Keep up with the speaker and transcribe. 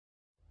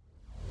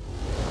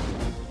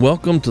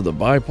Welcome to the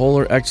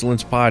Bipolar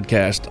Excellence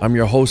Podcast. I'm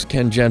your host,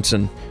 Ken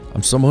Jensen.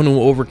 I'm someone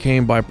who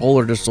overcame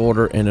bipolar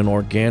disorder in an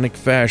organic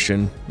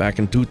fashion back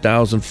in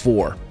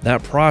 2004.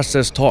 That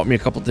process taught me a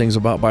couple things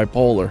about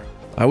bipolar.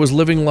 I was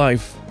living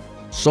life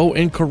so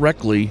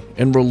incorrectly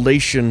in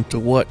relation to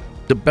what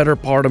the better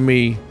part of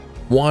me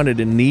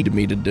wanted and needed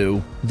me to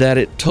do that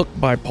it took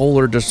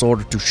bipolar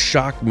disorder to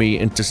shock me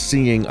into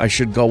seeing I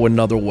should go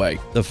another way.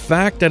 The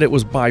fact that it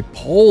was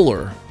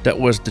bipolar that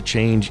was the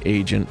change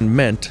agent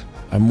meant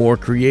I'm more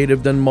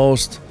creative than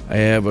most. I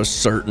have a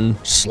certain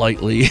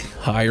slightly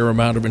higher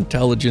amount of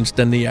intelligence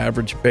than the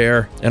average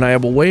bear, and I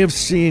have a way of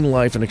seeing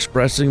life and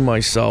expressing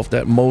myself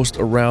that most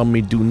around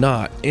me do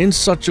not, in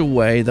such a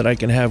way that I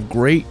can have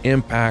great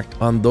impact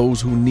on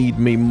those who need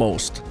me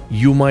most.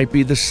 You might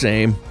be the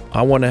same.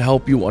 I want to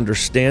help you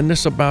understand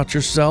this about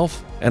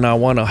yourself, and I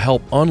want to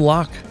help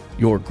unlock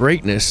your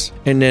greatness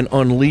and then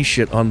unleash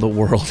it on the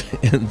world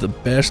in the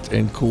best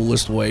and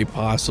coolest way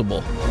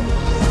possible.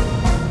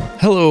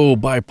 Hello,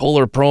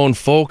 bipolar prone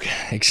folk.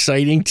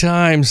 Exciting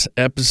times.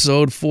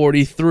 Episode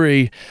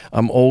 43.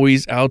 I'm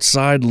always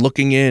outside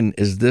looking in.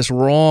 Is this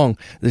wrong?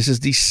 This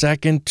is the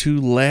second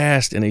to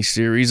last in a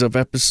series of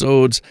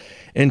episodes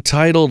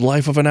entitled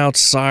Life of an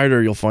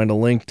Outsider. You'll find a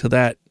link to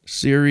that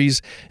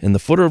series in the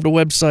footer of the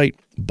website,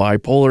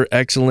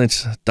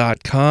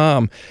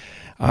 bipolarexcellence.com.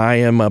 I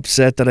am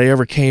upset that I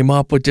ever came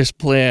up with this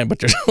plan, but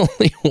there's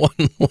only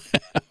one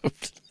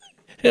left,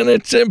 and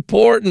it's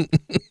important.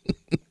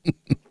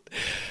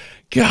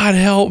 God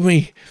help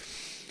me.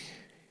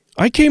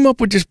 I came up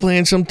with this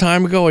plan some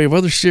time ago. I have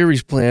other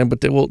series planned,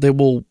 but they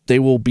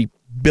will be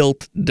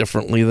built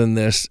differently than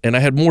this. And I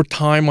had more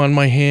time on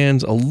my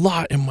hands. A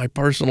lot in my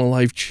personal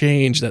life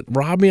changed that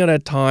robbed me of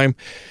that time.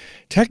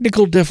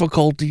 Technical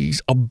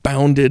difficulties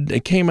abounded. They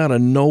came out of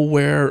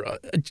nowhere.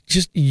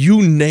 Just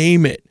you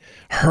name it.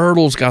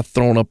 Hurdles got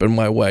thrown up in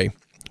my way.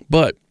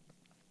 But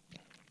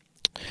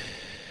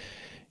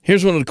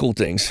here's one of the cool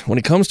things. When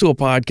it comes to a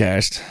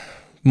podcast,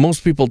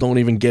 most people don't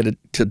even get it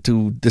to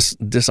do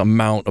this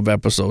amount of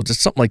episodes.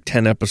 It's something like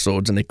 10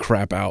 episodes and they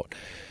crap out.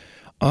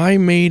 I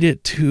made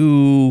it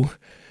to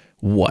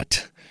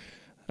what?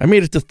 I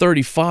made it to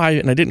 35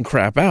 and I didn't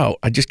crap out.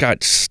 I just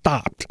got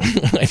stopped.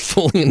 I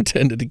fully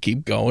intended to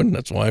keep going.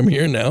 That's why I'm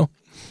here now.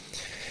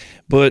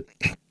 But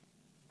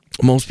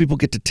most people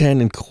get to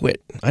 10 and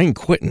quit. I ain't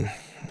quitting.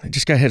 I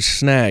just got hit a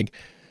snag.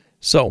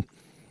 So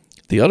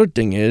the other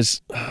thing is,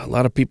 a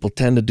lot of people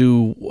tend to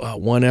do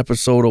one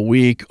episode a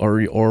week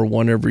or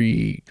one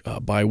every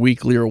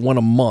bi-weekly or one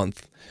a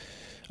month.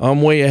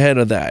 I'm way ahead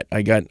of that.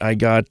 I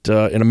got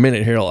in a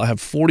minute here, I'll have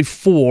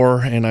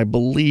 44, and I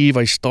believe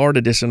I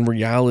started this in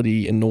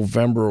reality in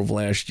November of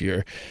last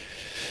year.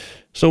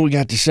 So we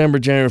got December,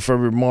 January,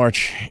 February,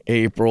 March,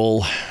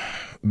 April,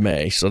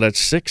 May. So that's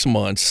 6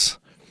 months,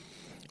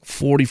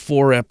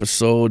 44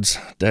 episodes.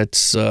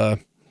 That's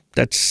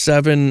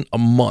 7 a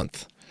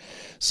month.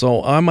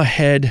 So I'm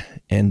ahead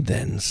and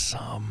then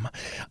some.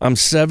 I'm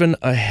 7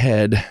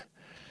 ahead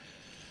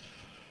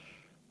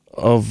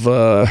of,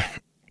 or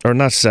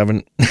not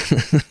 7.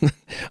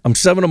 I'm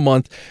 7 a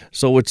month.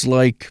 So it's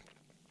like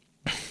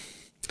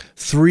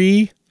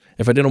 3.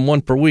 If I did them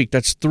 1 per week,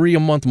 that's 3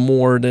 a month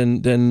more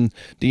than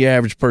the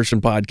average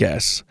person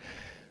podcasts.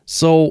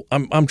 So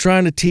I'm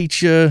trying to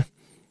teach you,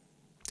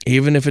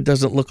 even if it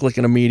doesn't look like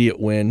an immediate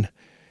win,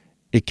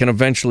 it can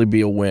eventually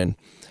be a win.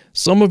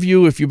 Some of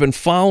you, if you've been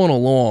following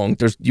along,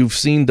 you've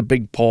seen the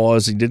big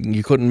pause.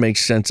 You couldn't make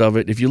sense of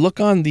it. If you look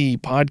on the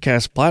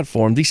podcast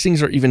platform, these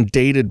things are even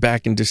dated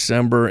back in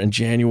December and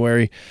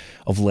January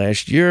of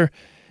last year.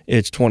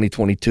 It's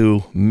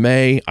 2022,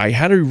 May. I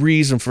had a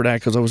reason for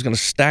that because I was going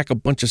to stack a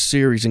bunch of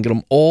series and get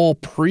them all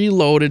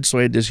preloaded. So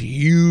I had this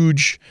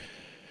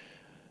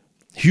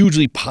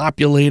hugely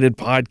populated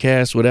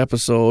podcast with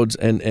episodes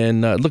and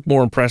it looked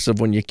more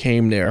impressive when you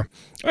came there.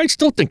 I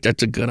still think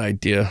that's a good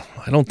idea.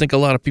 I don't think a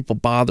lot of people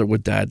bother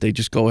with that. They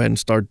just go ahead and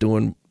start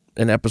doing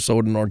an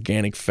episode in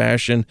organic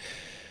fashion.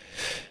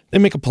 They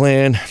make a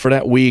plan for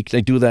that week.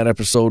 They do that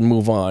episode and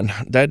move on.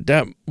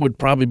 That would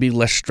probably be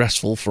less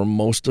stressful for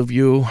most of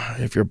you.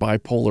 If you're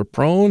bipolar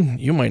prone,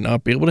 you might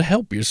not be able to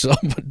help yourself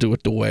but do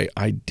it the way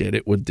I did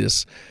it with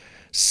this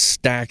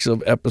stacks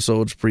of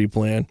episodes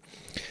pre-planned.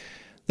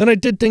 Then I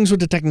did things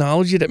with the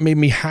technology that made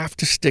me have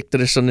to stick to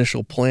this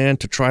initial plan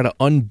to try to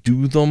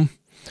undo them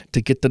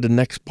to get to the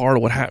next part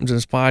of what happens in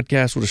this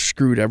podcast would have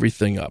screwed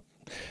everything up.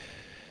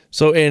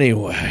 So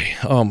anyway,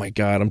 oh my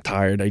God, I'm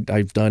tired.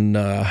 I've done,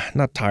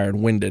 not tired,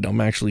 winded. I'm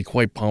actually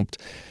quite pumped.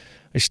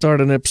 I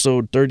started on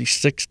episode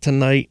 36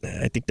 tonight.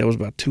 I think that was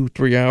about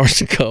 2-3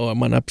 hours ago.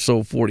 I'm on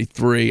episode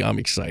 43. I'm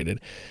excited.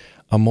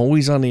 I'm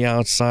always on the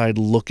outside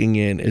looking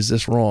in. Is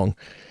this wrong?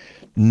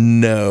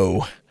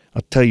 No.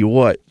 I'll tell you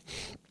what.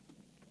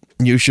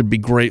 You should be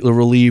greatly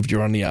relieved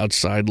you're on the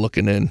outside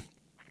looking in.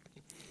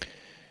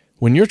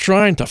 When you're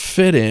trying to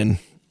fit in,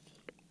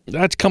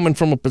 that's coming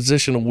from a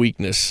position of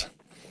weakness.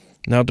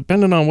 Now,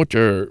 depending on what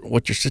your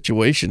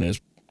situation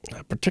is,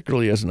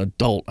 particularly as an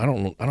adult, I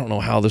don't know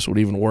how this would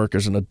even work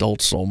as an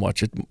adult so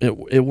much.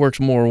 It works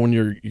more when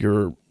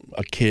you're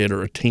a kid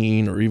or a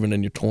teen or even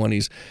in your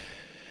 20s,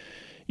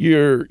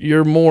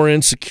 you're more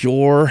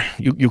insecure.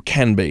 You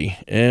can be,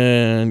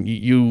 and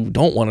you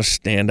don't want to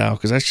stand out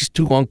because that's just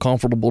too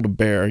uncomfortable to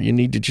bear. You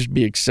need to just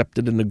be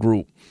accepted in the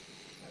group.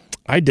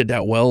 I did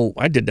that,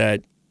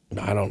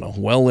 I don't know,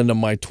 well into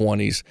my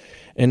 20s.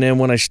 And then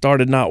when I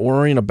started not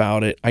worrying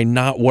about it, I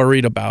not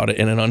worried about it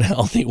in an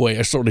unhealthy way.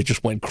 I sort of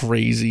just went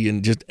crazy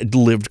and just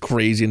lived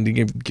crazy and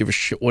didn't give a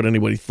shit what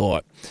anybody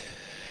thought.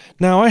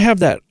 Now I have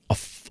that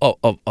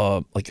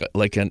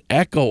like an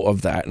echo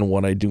of that in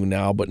what I do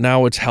now, but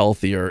now it's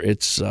healthier.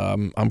 It's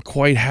I'm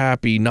quite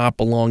happy not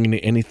belonging to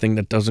anything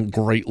that doesn't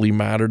greatly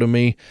matter to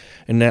me,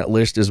 and that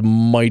list is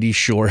mighty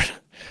short.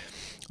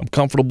 I'm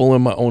comfortable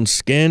in my own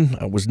skin.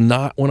 I was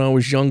not when I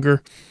was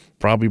younger.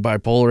 Probably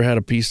bipolar had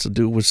a piece to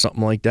do with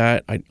something like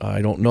that.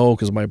 I don't know,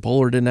 because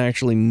bipolar didn't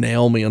actually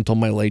nail me until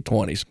my late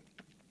 20s.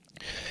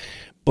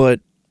 But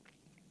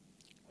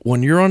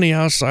when you're on the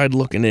outside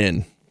looking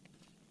in,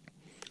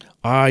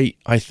 I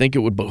think it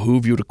would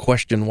behoove you to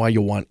question why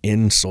you want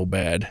in so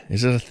bad.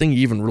 Is it a thing you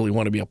even really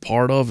want to be a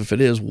part of? If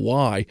it is,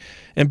 why?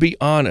 And be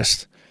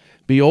honest.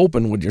 Be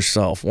open with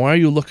yourself. Why are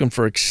you looking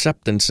for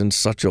acceptance in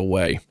such a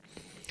way?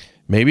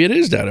 Maybe it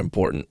is that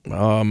important.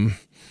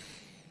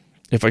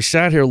 If I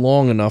sat here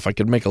long enough, I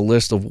could make a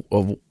list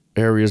of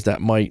areas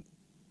that might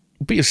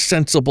be a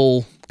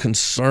sensible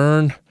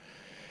concern.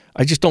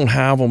 I just don't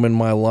have them in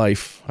my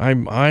life.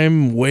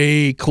 I'm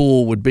way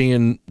cool with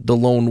being the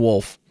lone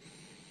wolf.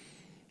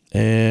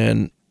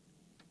 And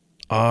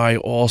I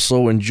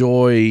also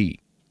enjoy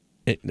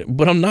it,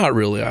 but I'm not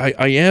really.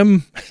 I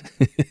am.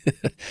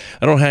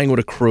 I don't hang with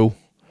a crew.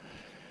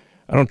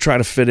 I don't try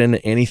to fit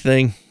into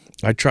anything.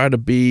 I try to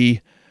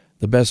be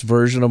the best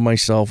version of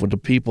myself with the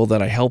people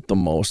that I help the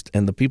most.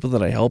 And the people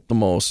that I help the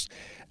most,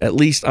 at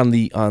least on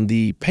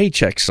the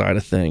paycheck side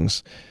of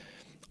things,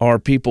 are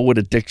people with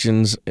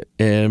addictions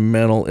and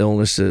mental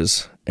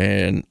illnesses.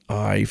 And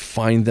I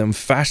find them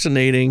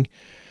fascinating.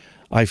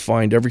 I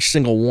find every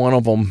single one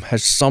of them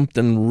has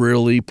something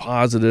really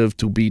positive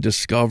to be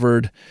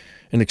discovered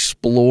and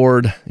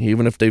explored,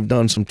 even if they've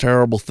done some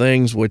terrible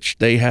things, which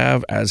they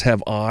have, as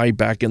have I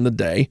back in the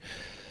day.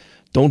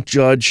 Don't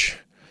judge.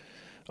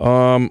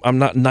 I'm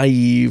not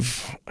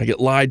naive. I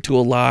get lied to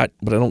a lot,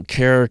 but I don't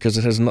care because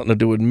it has nothing to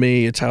do with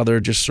me. It's how they're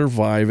just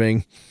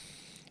surviving.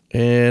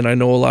 And I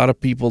know a lot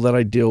of people that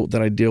I deal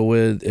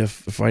with.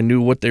 If I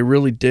knew what they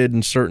really did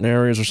in certain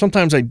areas, or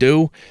sometimes I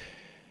do,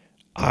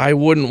 I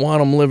wouldn't want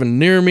them living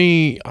near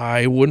me.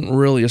 I wouldn't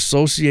really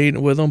associate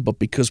with them, but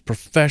because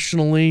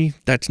professionally,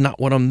 that's not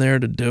what I'm there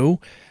to do.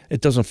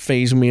 It doesn't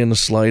faze me in the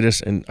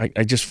slightest, and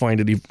I just find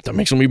that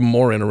makes them even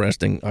more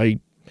interesting.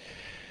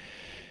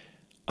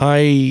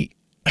 I'm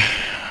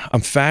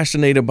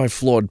fascinated by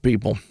flawed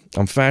people.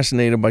 I'm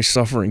fascinated by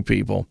suffering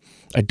people.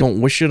 I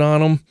don't wish it on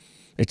them.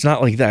 It's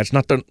not like that.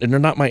 They're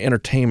not my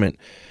entertainment.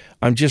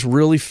 I'm just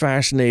really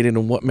fascinated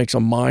in what makes a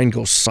mind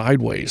go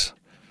sideways.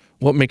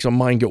 What makes a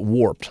mind get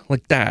warped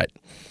like that.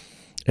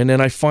 And then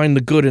I find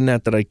the good in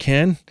that I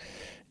can.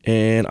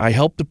 And I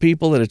help the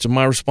people that it's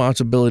my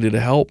responsibility to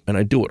help. And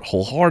I do it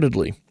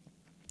wholeheartedly.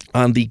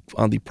 On the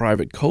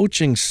private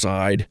coaching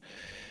side,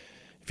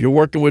 if you're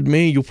working with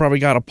me, you probably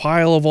got a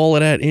pile of all of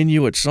that in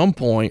you at some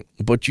point.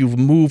 But you've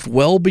moved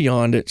well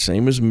beyond it,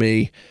 same as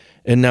me.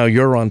 And now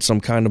you're on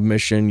some kind of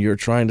mission. You're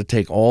trying to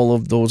take all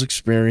of those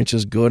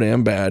experiences, good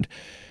and bad,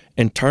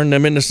 and turn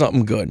them into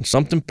something good,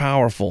 something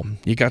powerful.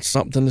 You got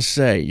something to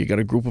say. You got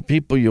a group of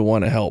people you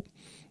want to help.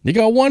 You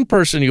got one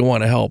person you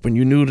want to help, and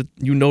you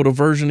know the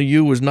version of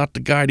you is not the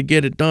guy to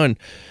get it done.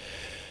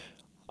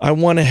 I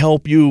want to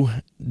help you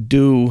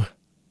do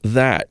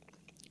that.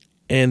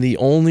 And the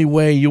only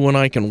way you and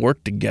I can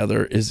work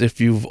together is if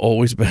you've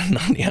always been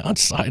on the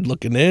outside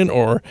looking in,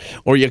 or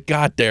you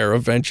got there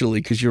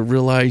eventually, because you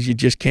realize you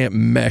just can't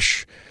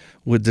mesh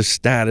with the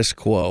status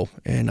quo.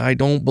 And I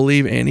don't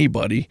believe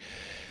anybody.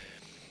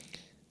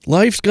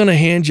 Life's going to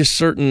hand you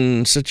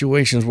certain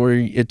situations where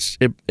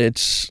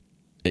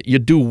you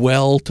do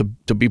well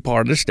to be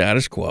part of the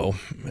status quo.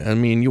 I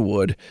mean, you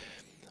would.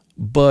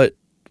 But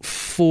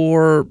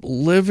for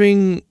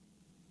living,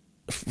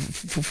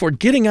 for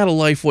getting out of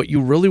life what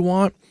you really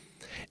want,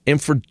 and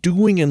for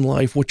doing in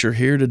life what you're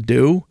here to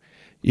do,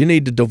 you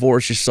need to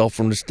divorce yourself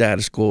from the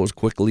status quo as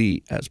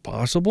quickly as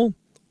possible,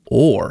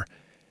 or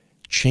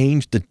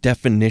change the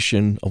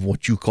definition of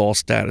what you call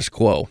status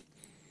quo.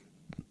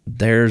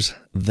 There's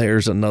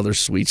another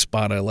sweet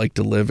spot I like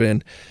to live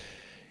in.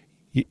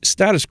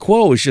 Status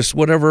quo is just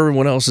whatever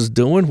everyone else is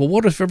doing. Well,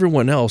 what if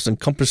everyone else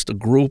encompassed a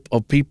group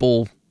of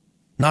people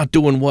not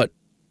doing what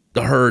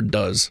the herd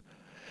does?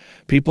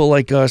 People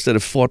like us that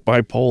have fought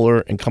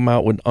bipolar and come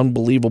out with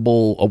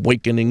unbelievable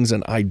awakenings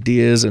and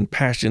ideas and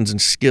passions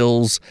and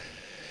skills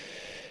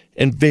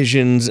and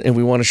visions, and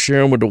we want to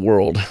share them with the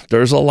world.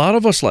 There's a lot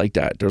of us like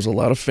that. There's a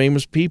lot of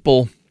famous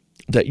people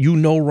that you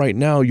know right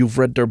now. You've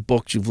read their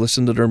books, you've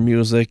listened to their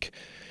music,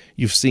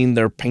 you've seen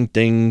their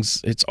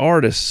paintings. It's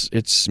artists,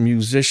 it's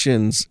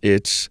musicians,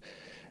 it's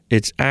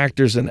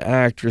actors and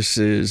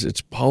actresses,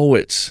 it's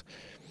poets.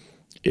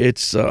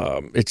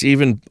 It's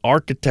even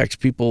architects,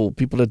 people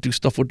that do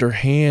stuff with their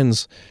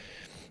hands.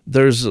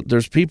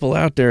 There's people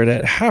out there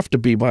that have to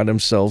be by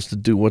themselves to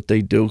do what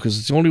they do because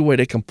it's the only way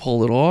they can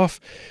pull it off.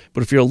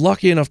 But if you're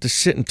lucky enough to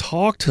sit and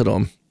talk to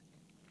them,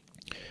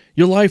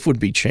 your life would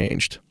be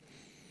changed.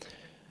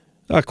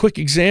 A quick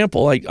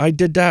example, I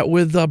did that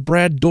with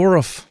Brad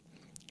Dourif.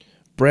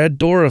 Brad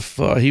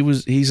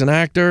Dourif, he's an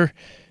actor.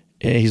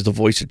 He's the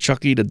voice of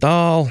Chucky the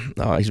doll.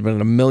 He's been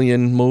in a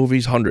million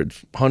movies,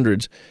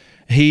 hundreds.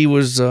 He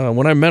was,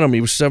 when I met him,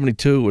 he was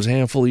 72. It was a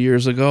handful of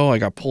years ago. I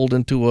got pulled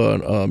into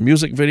a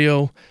music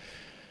video,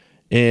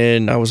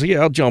 and I was like,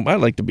 yeah, I'll jump.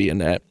 I'd like to be in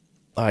that.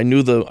 I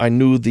knew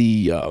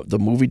the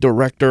movie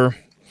director,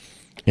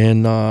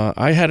 and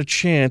I had a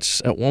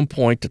chance at one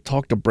point to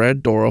talk to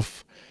Brad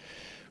Dourif.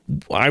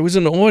 I was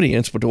in the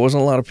audience, but there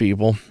wasn't a lot of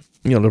people,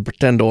 the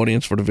pretend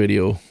audience for the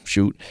video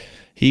shoot.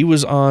 He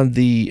was on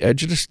the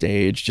edge of the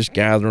stage, just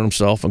gathering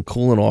himself and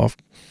cooling off.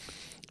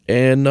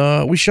 And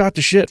we shot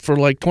the shit for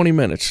like 20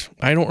 minutes.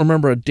 I don't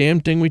remember a damn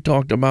thing we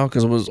talked about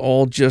because it was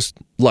all just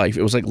life.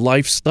 It was like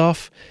life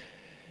stuff.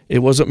 It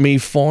wasn't me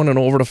fawning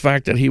over the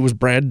fact that he was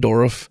Brad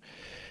Dourif.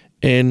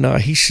 And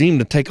he seemed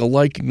to take a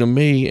liking to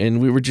me. And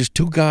we were just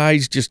two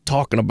guys just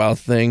talking about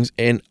things.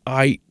 And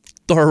I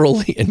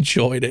thoroughly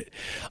enjoyed it.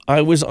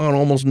 I was on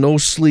almost no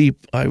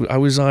sleep. I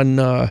was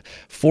on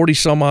 40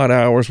 some odd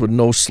hours with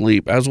no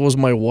sleep, as was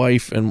my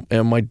wife and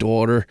my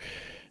daughter,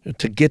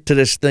 to get to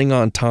this thing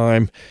on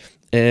time.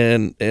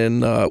 And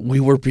we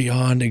were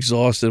beyond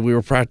exhausted. We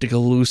were practically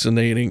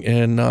hallucinating.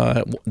 And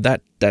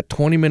that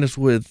 20 minutes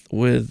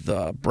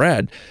with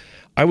Brad,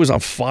 I was on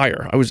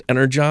fire. I was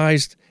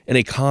energized in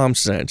a calm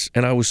sense.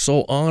 And I was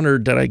so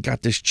honored that I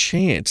got this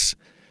chance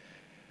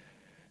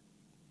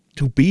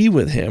to be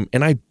with him.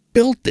 And I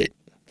built it.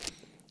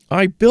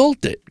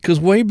 Because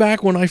way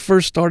back when I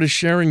first started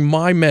sharing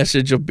my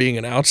message of being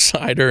an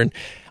outsider, and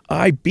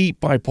I beat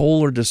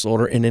bipolar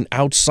disorder in an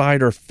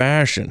outsider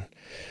fashion.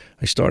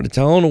 I started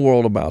telling the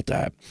world about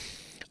that.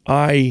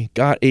 I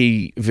got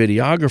a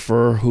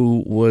videographer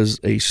who was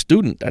a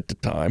student at the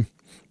time,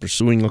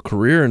 pursuing a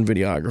career in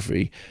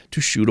videography,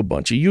 to shoot a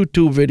bunch of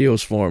YouTube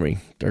videos for me.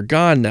 They're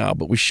gone now,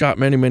 but we shot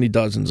many, many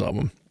dozens of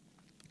them.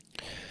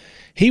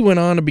 He went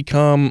on to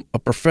become a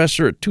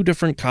professor at 2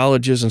 different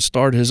colleges and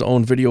start his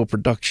own video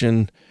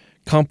production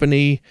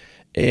company.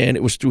 And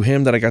it was through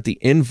him that I got the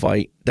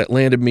invite that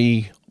landed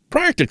me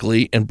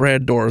practically in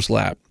Brad Dourif's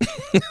lap.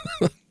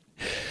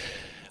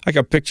 I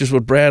got pictures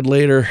with Brad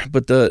later,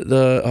 but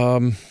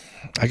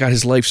I got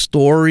his life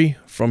story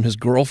from his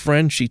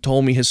girlfriend. She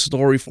told me his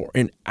story for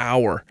an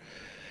hour.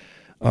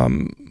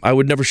 I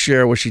would never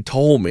share what she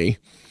told me,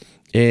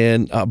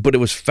 but it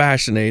was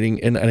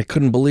fascinating, and I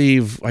couldn't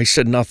believe I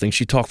said nothing.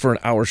 She talked for an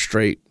hour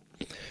straight.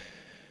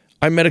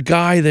 I met a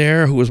guy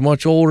there who was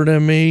much older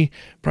than me,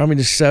 probably in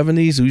the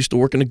 70s, who used to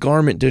work in the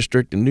garment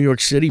district in New York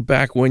City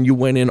back when you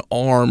went in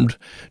armed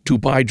to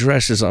buy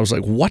dresses. I was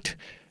like, what?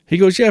 He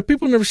goes, yeah,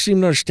 people never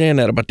seem to understand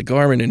that about the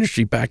garment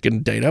industry back in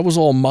the day. That was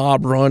all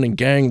mob run and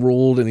gang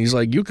ruled. And he's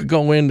like, you could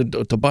go in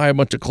to buy a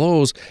bunch of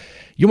clothes.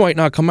 You might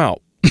not come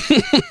out.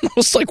 I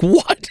was like,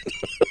 what?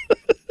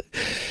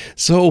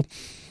 So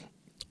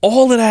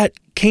all of that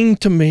came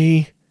to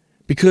me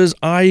because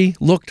I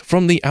looked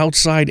from the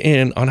outside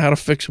in on how to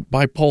fix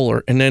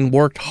bipolar and then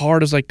worked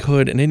hard as I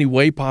could in any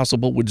way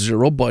possible with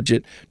zero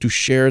budget to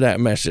share that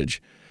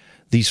message.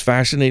 These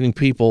fascinating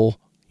people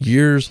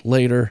years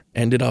later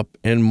ended up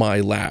in my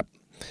lap.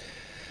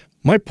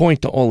 My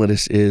point to all of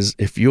this is,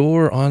 if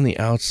you're on the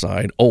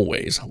outside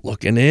always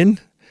looking in,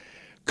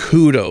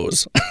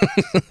 kudos.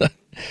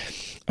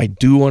 I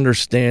do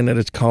understand that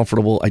it's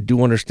comfortable. I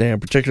do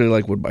understand, particularly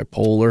like with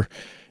bipolar,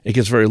 it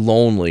gets very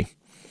lonely.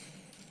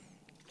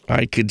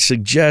 I could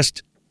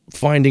suggest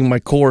finding my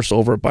course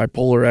over at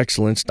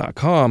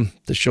bipolarexcellence.com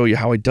to show you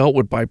how I dealt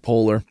with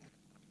bipolar.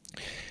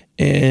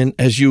 And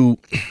as you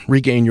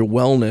regain your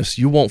wellness,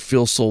 you won't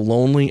feel so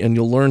lonely, and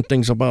you'll learn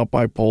things about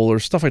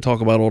bipolar, stuff I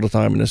talk about all the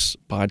time in this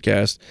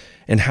podcast,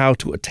 and how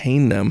to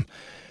attain them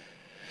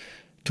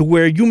to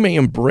where you may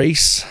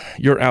embrace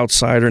your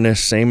outsiderness,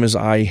 same as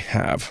I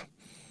have.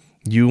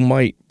 You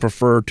might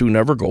prefer to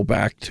never go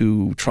back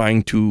to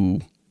trying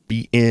to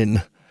be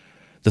in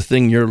the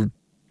thing you're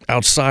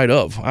outside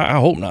of. I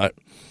hope not.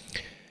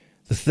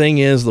 The thing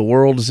is, the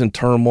world is in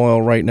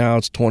turmoil right now.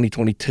 It's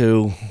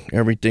 2022.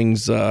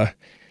 Everything's the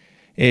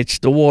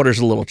water's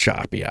a little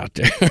choppy out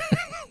there.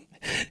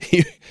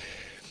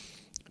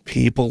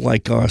 People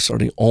like us are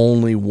the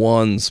only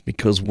ones,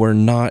 because we're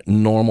not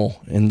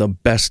normal in the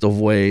best of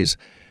ways.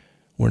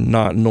 We're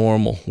not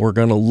normal. We're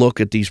going to look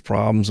at these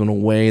problems in a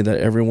way that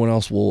everyone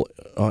else will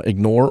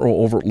ignore or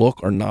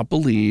overlook or not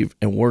believe,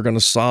 and we're going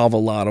to solve a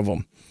lot of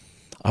them.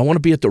 I want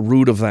to be at the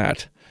root of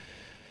that.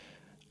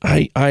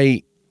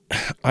 I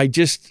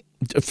just,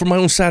 for my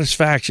own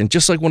satisfaction,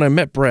 just like when I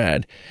met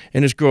Brad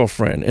and his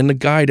girlfriend and the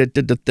guy that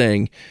did the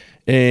thing,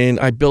 and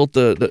I built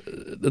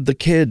the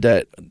kid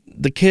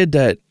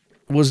that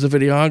was the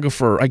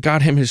videographer. I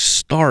got him his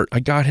start. I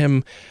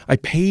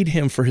paid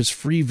him for his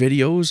free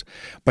videos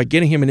by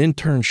getting him an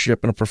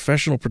internship in a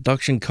professional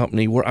production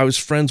company where I was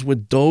friends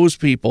with those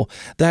people.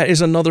 That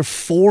is another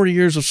 4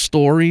 years of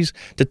stories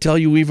to tell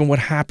you even what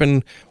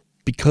happened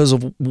because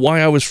of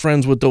why I was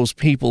friends with those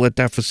people at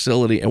that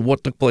facility and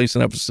what took place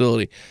in that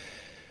facility.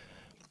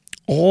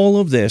 All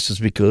of this is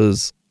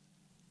because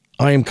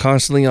I am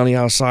constantly on the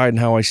outside and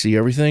how I see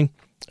everything,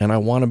 and I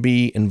want to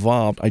be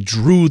involved. I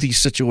drew these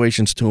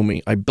situations to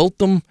me. I built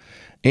them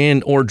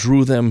and or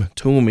drew them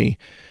to me.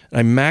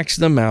 I maxed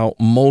them out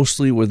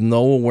mostly with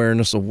no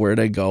awareness of where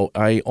they go.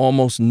 I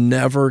almost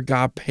never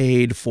got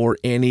paid for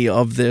any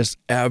of this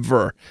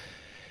ever.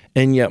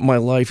 And yet my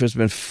life has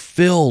been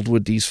filled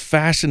with these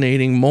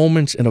fascinating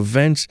moments and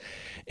events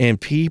and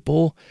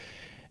people,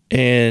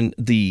 and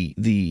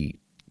the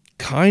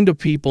kind of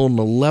people and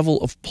the level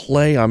of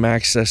play I'm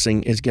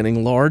accessing is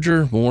getting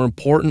larger, more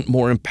important,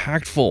 more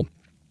impactful.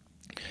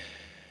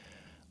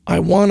 I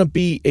want to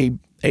be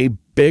a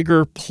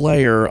bigger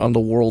player on the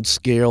world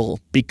scale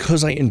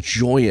because I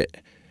enjoy it,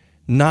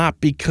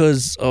 not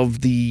because of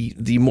the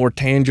more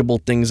tangible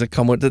things that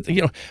come with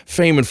it,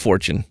 fame and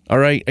fortune. All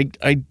right,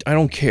 I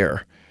don't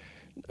care.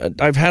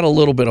 I've had a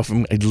little bit of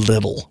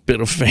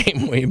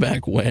fame way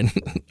back when.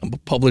 I'm a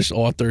published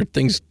author.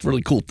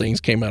 Really cool things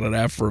came out of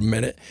that for a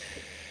minute.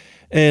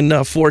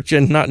 And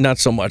fortune, not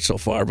so much so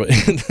far, but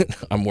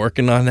I'm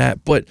working on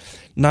that. But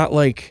not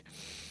like,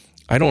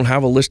 I don't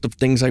have a list of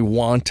things I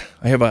want.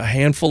 I have a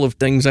handful of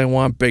things I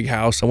want. Big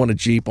house. I want a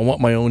Jeep. I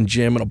want my own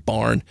gym and a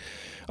barn.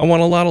 I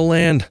want a lot of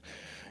land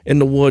in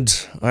the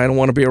woods. I don't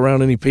want to be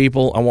around any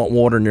people. I want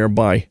water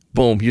nearby.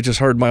 Boom. You just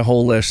heard my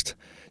whole list.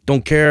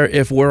 Don't care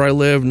if where I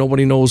live,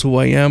 nobody knows who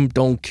I am.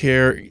 Don't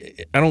care.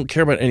 I don't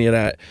care about any of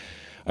that.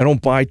 I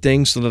don't buy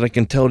things so that I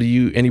can tell to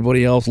you,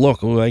 anybody else,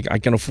 look, I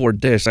can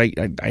afford this. I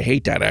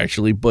hate that,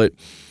 actually, but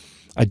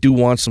I do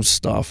want some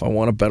stuff. I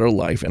want a better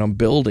life, and I'm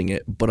building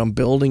it, but I'm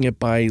building it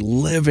by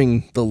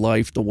living the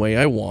life the way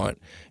I want,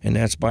 and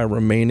that's by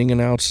remaining an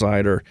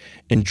outsider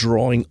and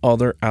drawing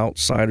other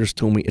outsiders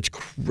to me. It's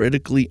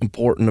critically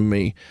important to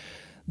me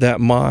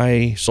that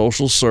my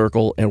social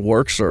circle and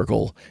work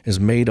circle is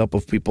made up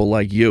of people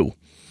like you.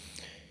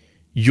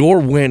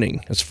 You're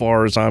winning as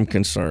far as I'm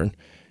concerned.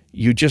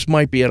 You just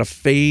might be at a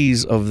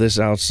phase of this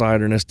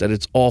outsiderness that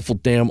it's awful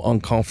damn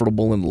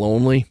uncomfortable and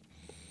lonely.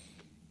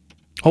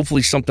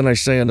 Hopefully something I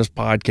say on this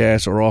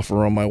podcast or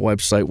offer on my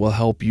website will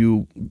help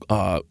you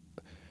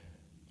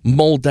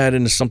mold that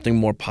into something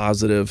more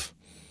positive,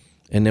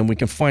 and then we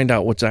can find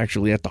out what's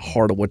actually at the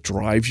heart of what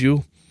drives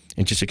you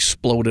and just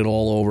explode it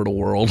all over the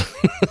world.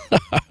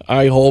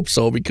 I hope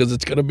so, because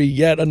it's going to be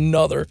yet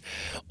another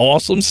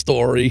awesome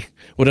story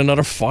with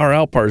another far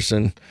out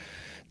person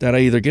that I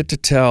either get to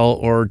tell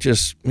or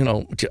just,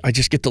 I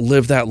just get to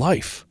live that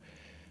life.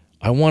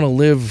 I want to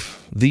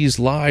live these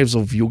lives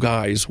of you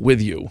guys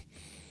with you.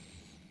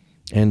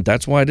 And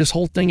that's why this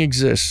whole thing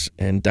exists.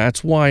 And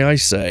that's why I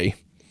say,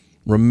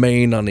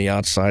 remain on the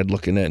outside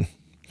looking in.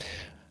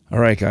 All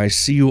right, guys,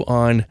 see you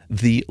on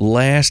the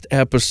last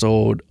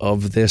episode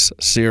of this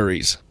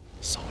series.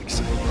 So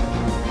excited.